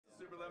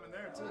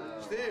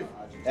Steve.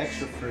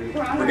 Extra fruit.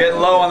 We're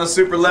getting low on the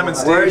super lemon,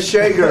 Steve. Where's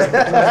Shager?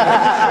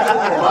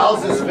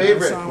 Miles' his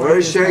favorite.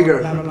 Where's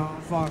Shager?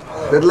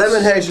 The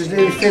lemon haze is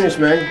nearly finished,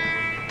 man.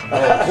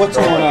 What's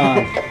going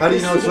on? How do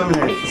you know it's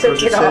lemon haze?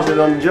 Because it says it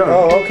on the jar.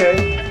 Oh,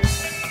 okay.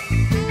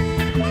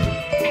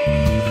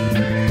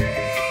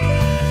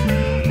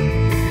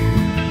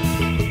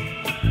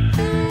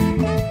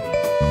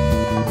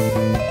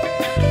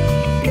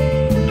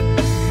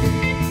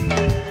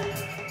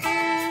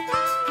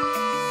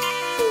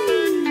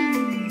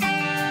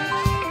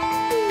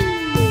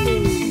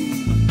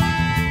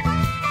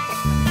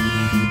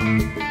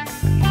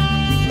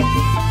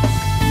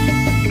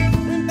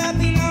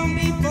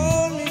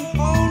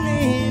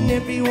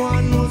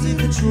 Everyone knows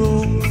it's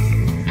true.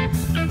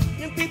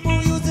 And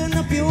people using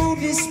the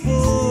beauty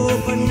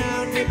sport, but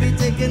now they be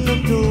taking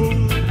them too.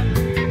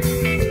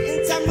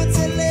 And time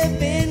to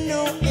live in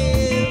no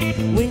air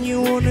when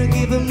you wanna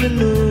give them the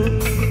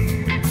look.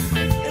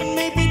 And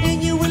maybe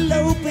then you will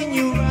open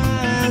your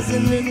eyes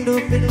and end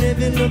up in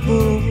living the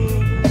book.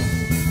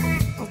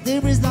 Oh,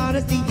 there is light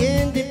at the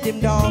end of them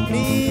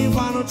darkness.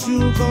 Why don't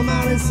you come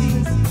out and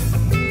see?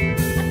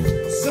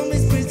 Some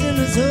is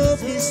prisoners of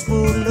this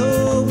world.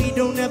 No, we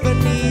don't ever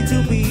need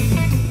to be.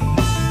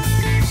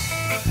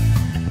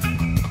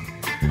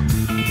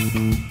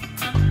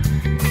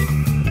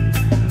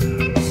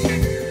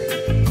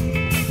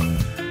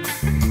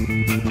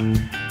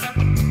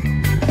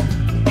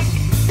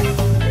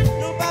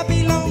 No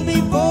Babylon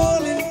be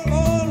falling,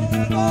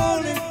 falling,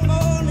 falling,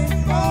 falling,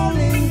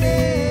 falling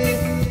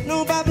there.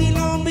 No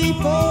Babylon be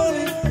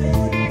falling,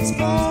 it's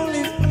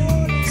falling,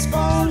 it's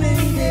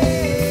falling there.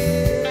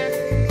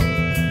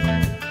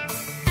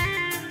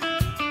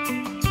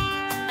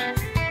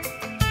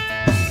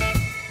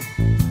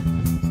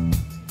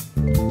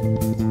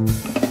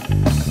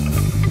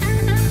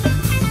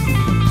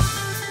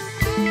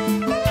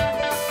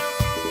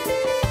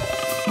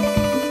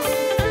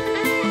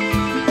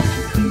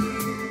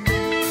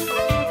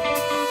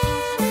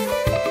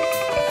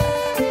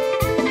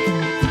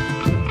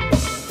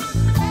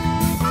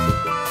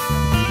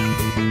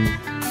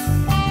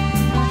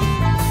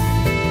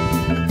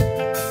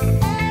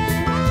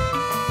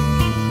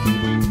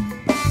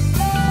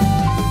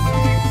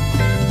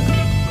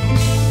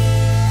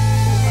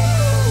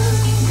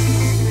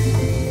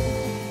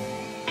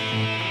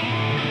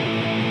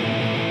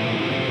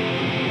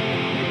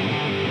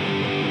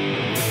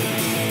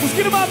 Let's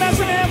get him up,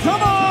 Amsterdam,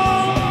 come on!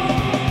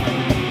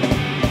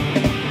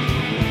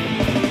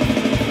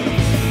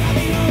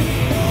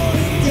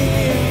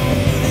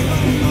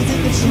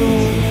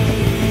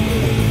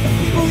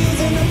 People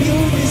using the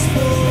beauty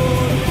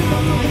sport, now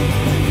I'm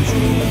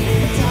controlling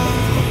their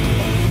time.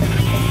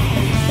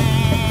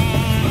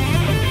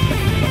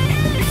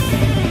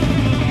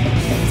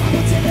 Time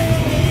to tell them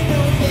ain't no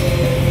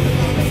fear,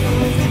 I'm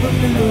gonna give them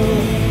the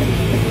look.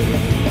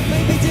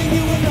 Maybe then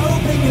you will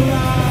open your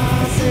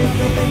eyes and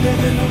look and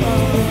live in the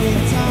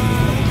moment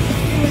time.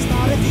 You will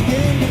start at the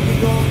end if you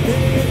don't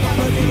live,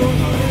 but you don't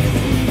know that it's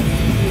me.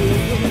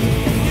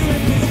 You're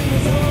in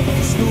prisoners of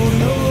this school,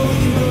 no,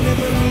 you will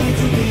never need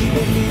to be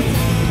with me.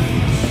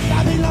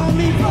 Babylon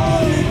be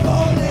falling,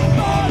 falling,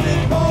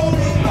 falling,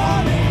 falling,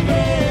 falling,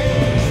 yeah.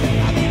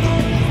 Babylon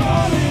be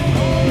falling,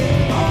 falling,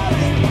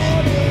 falling,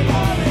 falling,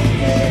 falling,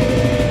 yeah.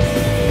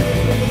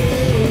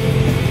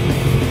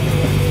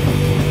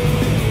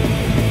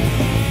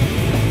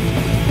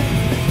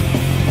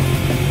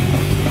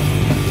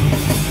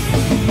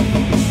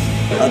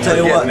 I'll tell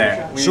you what,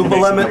 there.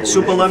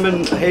 super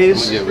lemon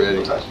haze,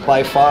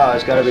 by far,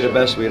 has got to be the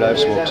best weed I've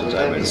smoked since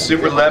I've been.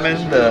 Super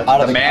lemon, the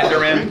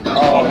mandarin.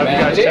 Oh,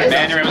 man.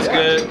 Mandarin was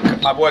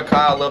good. My boy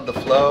Kyle loved the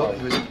flow.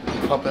 He was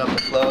pumping up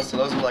the flow. So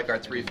those are like our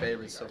three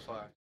favorites so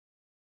far.